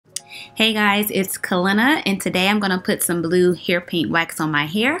Hey guys, it's Kalina, and today I'm going to put some blue hair paint wax on my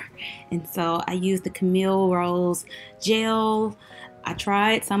hair. And so I used the Camille Rose gel. I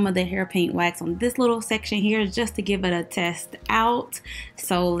tried some of the hair paint wax on this little section here just to give it a test out.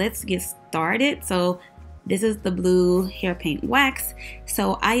 So let's get started. So this is the blue hair paint wax.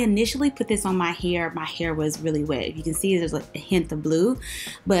 So I initially put this on my hair. My hair was really wet. You can see there's like a hint of blue,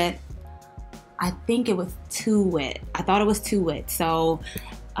 but I think it was too wet. I thought it was too wet. So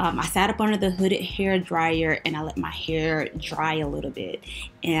I sat up under the hooded hair dryer and I let my hair dry a little bit,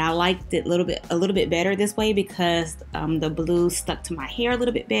 and I liked it a little bit better this way because the blue stuck to my hair a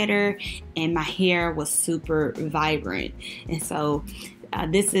little bit better and my hair was super vibrant. And so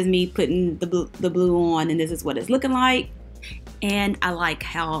this is me putting the blue on, and this is what it's looking like. And I like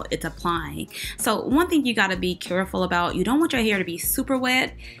how it's applying. So one thing you got to be careful about, you don't want your hair to be super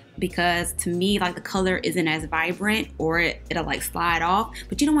wet, because to me, like, the color isn't as vibrant or it'll like slide off.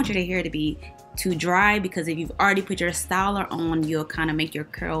 But you don't want your hair to be too dry, because if you've already put your styler on, you'll kind of make your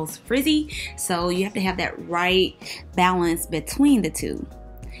curls frizzy. So you have to have that right balance between the two.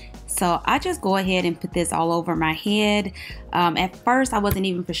 So I just go ahead and put this all over my head. At first I wasn't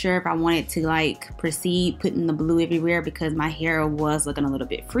even for sure if I wanted to like proceed putting the blue everywhere because my hair was looking a little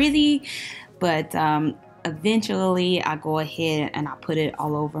bit frizzy, but eventually I go ahead and I put it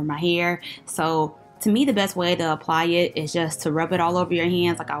all over my hair. So to me, the best way to apply it is just to rub it all over your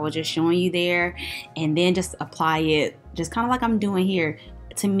hands like I was just showing you there, and then just apply it just kind of like I'm doing here.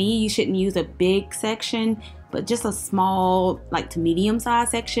 To me, you shouldn't use a big section, but just a small, like to medium size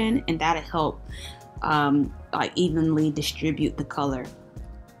section, and that'll help like evenly distribute the color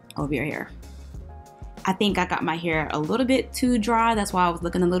over your hair. I think I got my hair a little bit too dry, that's why I was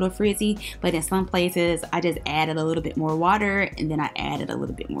looking a little frizzy, but in some places I just added a little bit more water and then I added a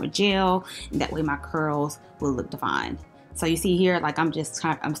little bit more gel, and that way my curls will look defined. So you see here, like I'm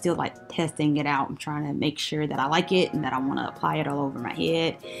still like testing it out. I'm trying to make sure that I like it and that I want to apply it all over my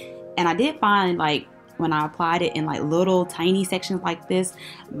head. And I did find, like, when I applied it in like little tiny sections like this,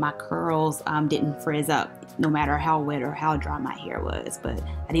 my curls didn't frizz up no matter how wet or how dry my hair was. But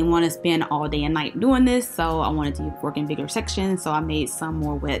I didn't want to spend all day and night doing this, so I wanted to work in bigger sections, so I made some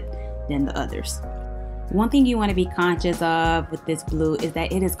more wet than the others. One thing you want to be conscious of with this blue is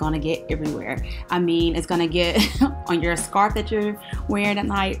that it is going to get everywhere. I mean, it's going to get on your scarf that you're wearing at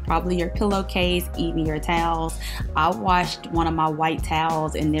night, probably your pillowcase, even your towels. I washed one of my white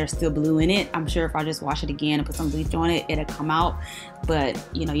towels and there's still blue in it. I'm sure if I just wash it again and put some bleach on it, it'll come out. But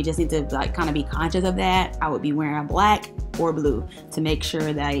you know, you just need to like kind of be conscious of that. I would be wearing black or blue to make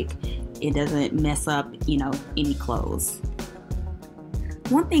sure that it doesn't mess up, you know, any clothes.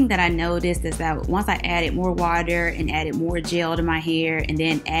 One thing that I noticed is that once I added more water and added more gel to my hair and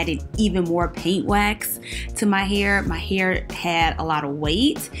then added even more paint wax to my hair had a lot of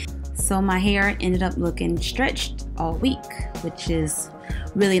weight. So my hair ended up looking stretched all week, which is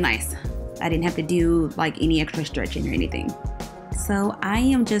really nice. I didn't have to do like any extra stretching or anything. So I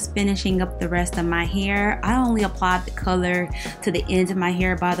am just finishing up the rest of my hair. I only applied the color to the ends of my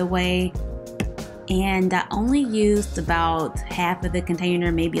hair, by the way. And I only used about half of the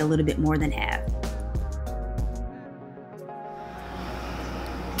container, maybe a little bit more than half.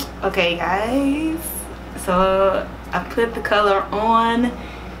 Okay guys, so I put the color on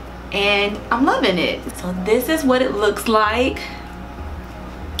and I'm loving it. So this is what it looks like.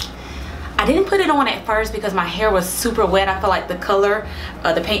 I didn't put it on at first because my hair was super wet. I felt like the color,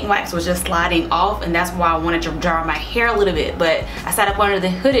 the paint wax was just sliding off, and that's why I wanted to dry my hair a little bit. But I sat up under the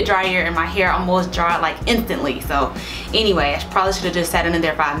hooded dryer and my hair almost dried like instantly. So anyway, I probably should have just sat under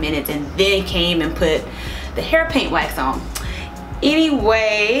there 5 minutes and then came and put the hair paint wax on.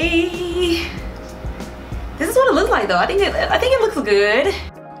 Anyway, this is what it looks like though. I think it looks good.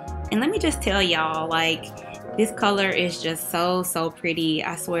 And let me just tell y'all, like, this color is just so pretty.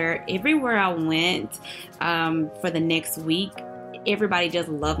 I swear, everywhere I went for the next week, everybody just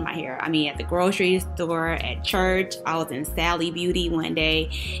loved my hair. I mean, at the grocery store, at church, I was in Sally Beauty one day,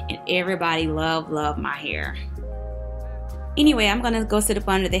 and everybody loved my hair. Anyway, I'm gonna go sit up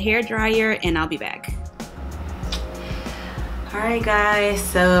under the hair dryer and I'll be back. Alright guys,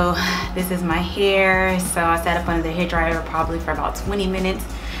 so this is my hair. So I sat up under the hair dryer probably for about 20 minutes.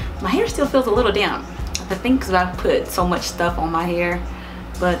 My hair still feels a little damp. I think because I put so much stuff on my hair.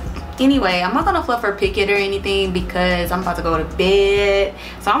 But anyway, I'm not gonna fluff or pick it or anything because I'm about to go to bed.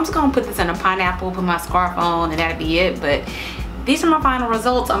 So I'm just gonna put this in a pineapple, put my scarf on, and that'll be it. But these are my final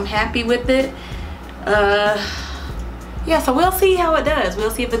results. I'm happy with it. Yeah, so we'll see how it does.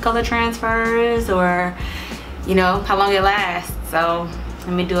 We'll see if the color transfers, or you know, how long it lasts. So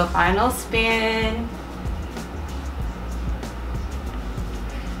let me do a final spin.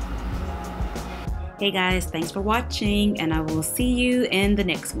 Hey guys, thanks for watching, and I will see you in the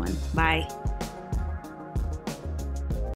next one. Bye.